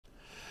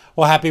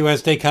Well, happy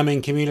Wednesday,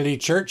 Cumming Community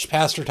Church.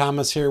 Pastor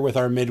Thomas here with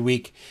our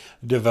midweek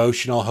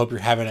devotional. Hope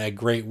you're having a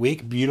great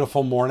week.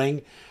 Beautiful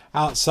morning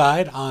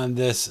outside on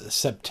this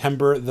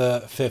September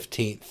the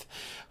 15th.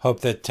 Hope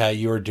that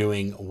you're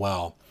doing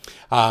well.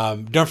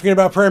 Don't forget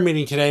about prayer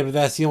meeting today, but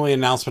that's the only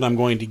announcement I'm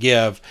going to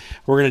give.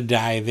 We're going to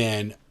dive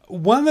in.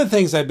 One of the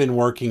things I've been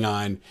working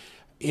on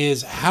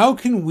is how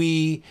can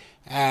we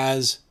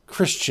as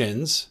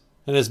Christians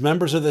and as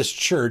members of this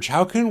church,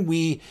 how can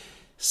we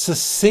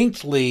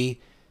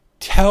succinctly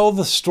tell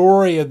the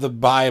story of the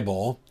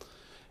Bible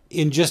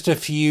in just a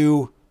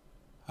few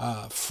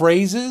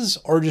phrases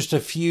or just a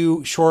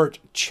few short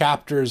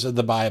chapters of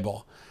the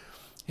Bible.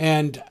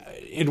 And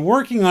in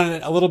working on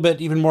it a little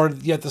bit even more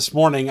yet this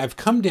morning, I've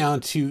come down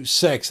to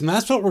 6. And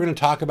that's what we're going to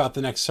talk about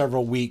the next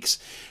several weeks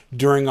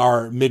during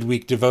our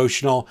midweek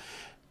devotional.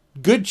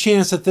 Good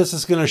chance that this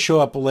is going to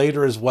show up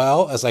later as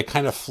well as I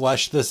kind of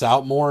flesh this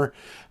out more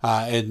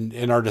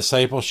in our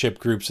discipleship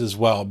groups as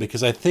well.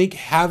 Because I think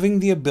having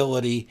the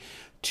ability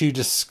to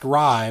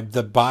describe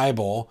the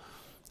Bible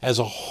as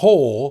a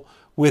whole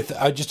with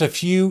just a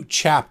few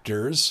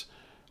chapters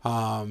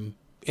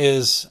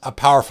is a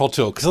powerful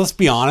tool. Because let's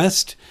be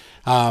honest,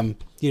 you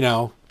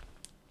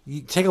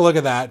take a look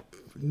at that.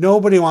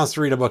 Nobody wants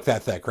to read a book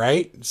that thick,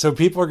 right? So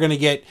people are going to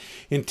get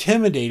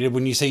intimidated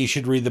when you say you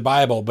should read the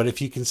Bible. But if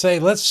you can say,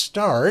 let's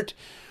start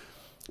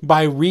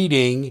by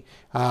reading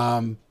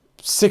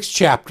 6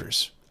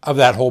 chapters of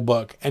that whole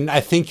book, and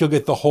I think you'll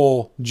get the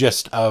whole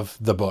gist of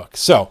the book.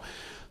 So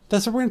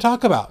that's what we're going to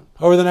talk about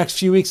over the next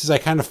few weeks as I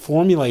kind of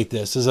formulate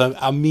this as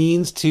a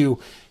means to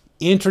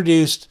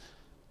introduce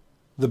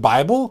the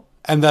Bible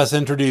and thus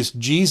introduce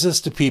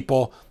Jesus to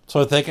people so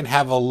that they can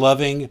have a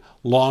loving,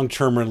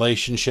 long-term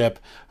relationship,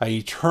 an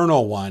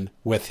eternal one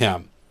with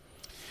Him.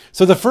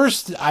 So the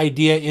first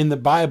idea in the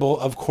Bible,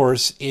 of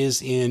course,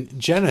 is in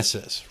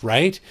Genesis,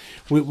 right?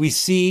 We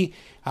see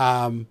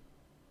the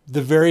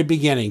very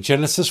beginning.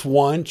 Genesis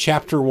 1,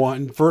 chapter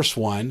 1, verse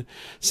 1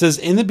 says,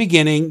 "In the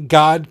beginning,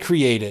 God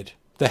created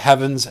the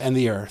heavens and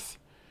the earth."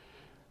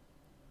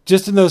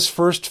 Just in those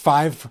first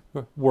 5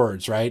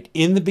 words, right?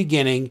 In the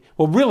beginning,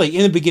 well, really,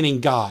 in the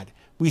beginning, God.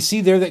 We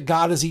see there that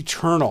God is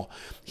eternal.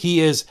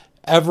 He is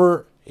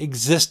ever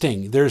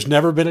existing. There's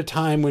never been a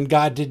time when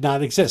God did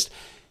not exist.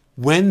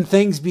 When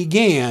things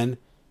began,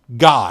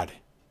 God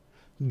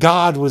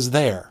was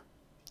there.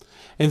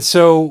 And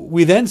so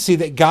we then see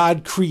that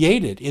God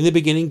created. In the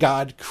beginning,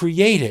 God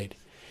created.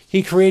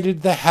 He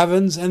created the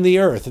heavens and the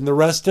earth. And the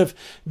rest of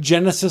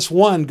Genesis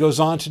 1 goes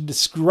on to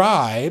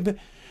describe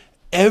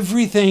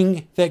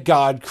everything that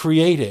God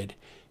created,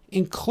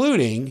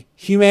 including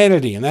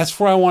humanity. And that's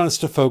where I want us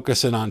to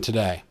focus in on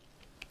today.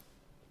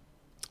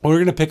 We're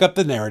going to pick up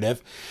the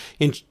narrative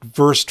in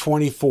verse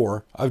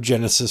 24 of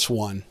Genesis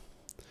 1.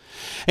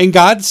 "And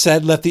God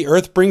said, let the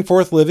earth bring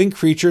forth living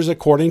creatures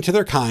according to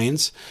their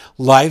kinds,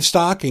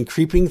 livestock and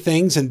creeping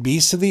things and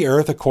beasts of the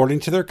earth according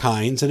to their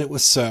kinds. And it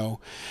was so.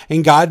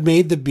 And God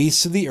made the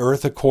beasts of the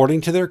earth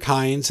according to their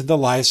kinds, and the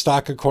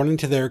livestock according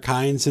to their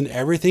kinds, and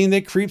everything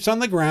that creeps on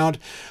the ground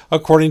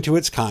according to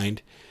its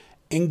kind.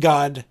 And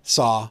God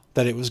saw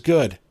that it was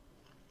good.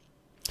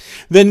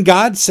 Then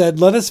God said,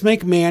 let us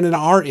make man in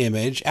our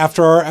image,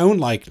 after our own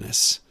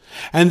likeness,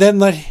 and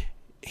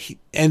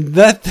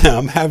let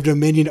them have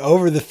dominion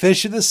over the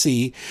fish of the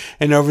sea,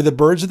 and over the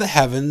birds of the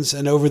heavens,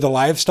 and over the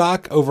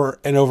livestock,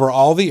 over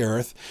all the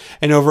earth,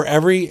 and over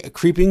every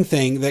creeping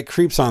thing that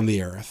creeps on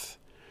the earth."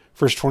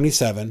 Verse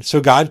 27,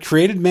 "So God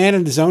created man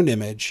in His own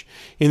image.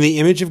 In the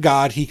image of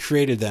God He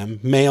created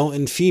them. Male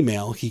and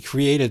female He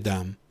created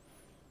them.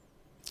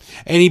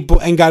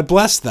 And God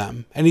blessed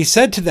them. And He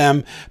said to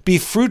them, be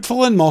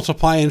fruitful and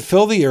multiply, and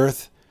fill the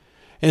earth,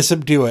 and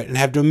subdue it, and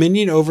have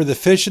dominion over the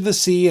fish of the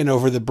sea, and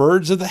over the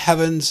birds of the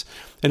heavens,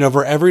 and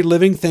over every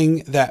living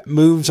thing that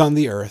moves on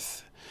the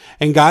earth.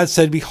 And God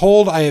said,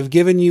 behold, I have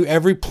given you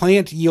every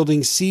plant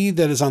yielding seed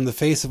that is on the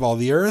face of all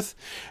the earth,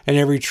 and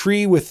every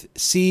tree with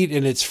seed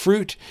in its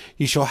fruit,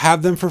 you shall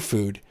have them for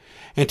food.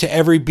 And to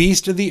every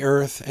beast of the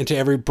earth, and to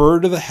every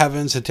bird of the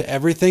heavens, and to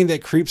everything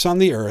that creeps on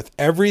the earth,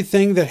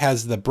 everything that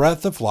has the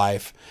breath of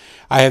life,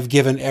 I have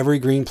given every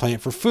green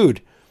plant for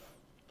food.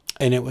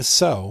 And it was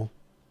so."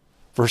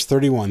 Verse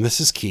 31, this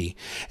is key.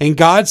 "And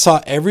God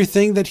saw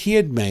everything that He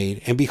had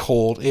made, and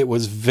behold, it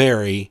was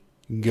very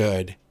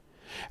good.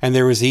 And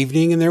there was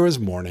evening and there was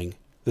morning,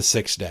 the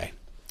 6th day."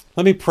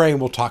 Let me pray and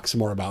we'll talk some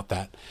more about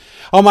that.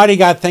 Almighty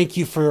God, thank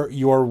You for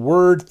Your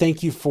word.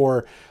 Thank You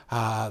for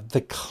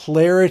the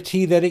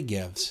clarity that it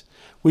gives.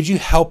 Would You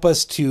help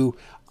us to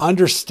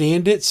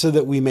understand it so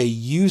that we may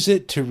use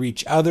it to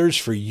reach others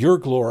for Your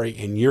glory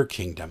and Your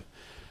kingdom.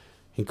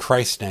 In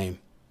Christ's name,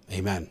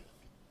 amen.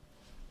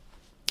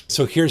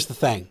 So here's the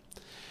thing.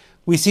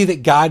 We see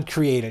that God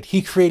created.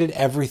 He created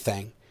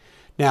everything.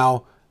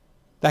 Now,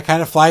 that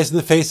kind of flies in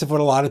the face of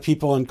what a lot of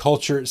people in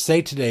culture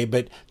say today,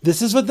 but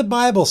this is what the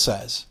Bible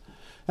says.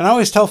 And I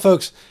always tell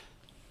folks,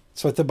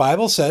 it's what the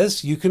Bible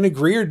says. You can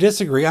agree or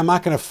disagree. I'm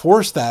not going to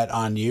force that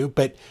on you,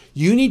 but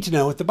you need to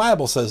know what the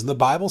Bible says. And the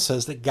Bible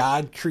says that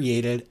God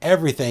created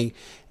everything.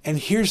 And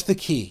here's the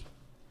key.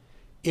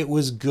 it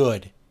was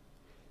good.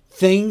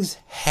 Things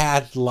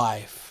had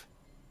life,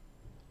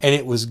 and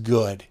it was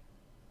good.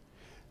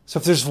 So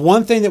if there's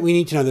one thing that we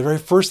need to know, the very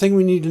first thing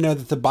we need to know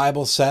that the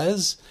Bible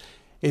says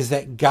is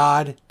that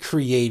God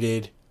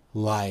created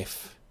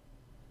life.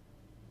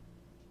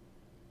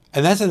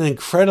 And that's an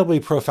incredibly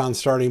profound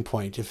starting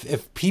point.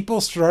 If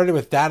people started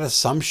with that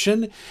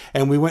assumption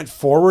and we went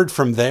forward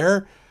from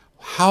there,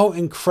 how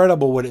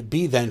incredible would it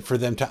be then for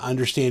them to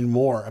understand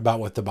more about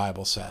what the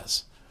Bible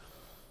says?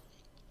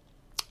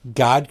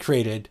 God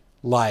created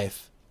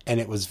life, and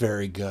it was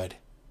very good.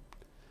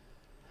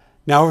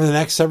 Now, over the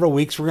next several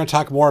weeks, we're going to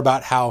talk more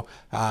about how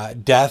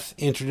death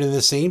entered into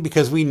the scene,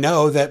 because we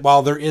know that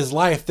while there is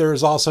life, there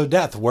is also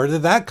death. Where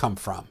did that come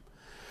from?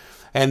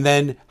 And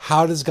then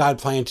how does God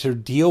plan to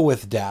deal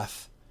with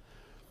death?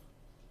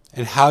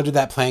 And how did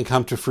that plan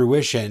come to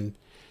fruition?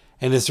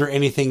 And is there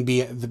anything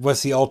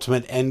what's the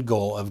ultimate end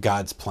goal of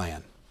God's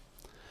plan?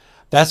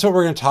 That's what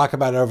we're going to talk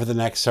about over the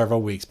next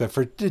several weeks. But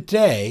for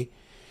today,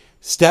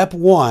 step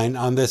one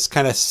on this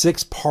kind of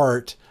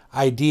 6-part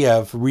idea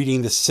of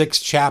reading the 6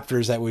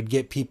 chapters that would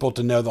get people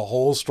to know the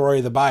whole story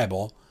of the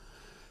Bible.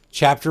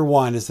 Chapter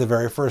 1 is the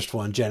very first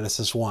one,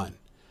 Genesis 1.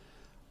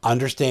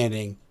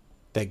 Understanding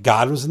that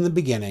God was in the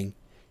beginning,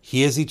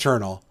 He is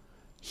eternal,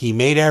 He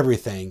made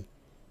everything,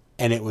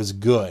 and it was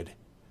good.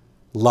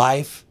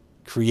 Life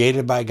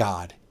created by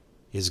God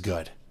is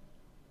good.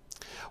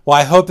 Well,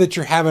 I hope that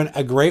you're having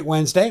a great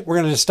Wednesday. We're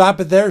going to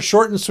stop it there,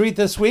 short and sweet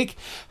this week.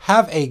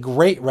 Have a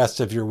great rest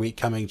of your week,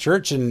 Cumming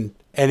Church, and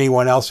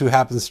anyone else who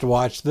happens to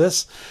watch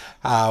this.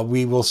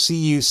 We will see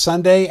you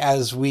Sunday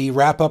as we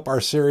wrap up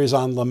our series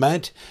on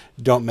lament.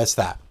 Don't miss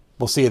that.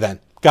 We'll see you then.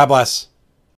 God bless.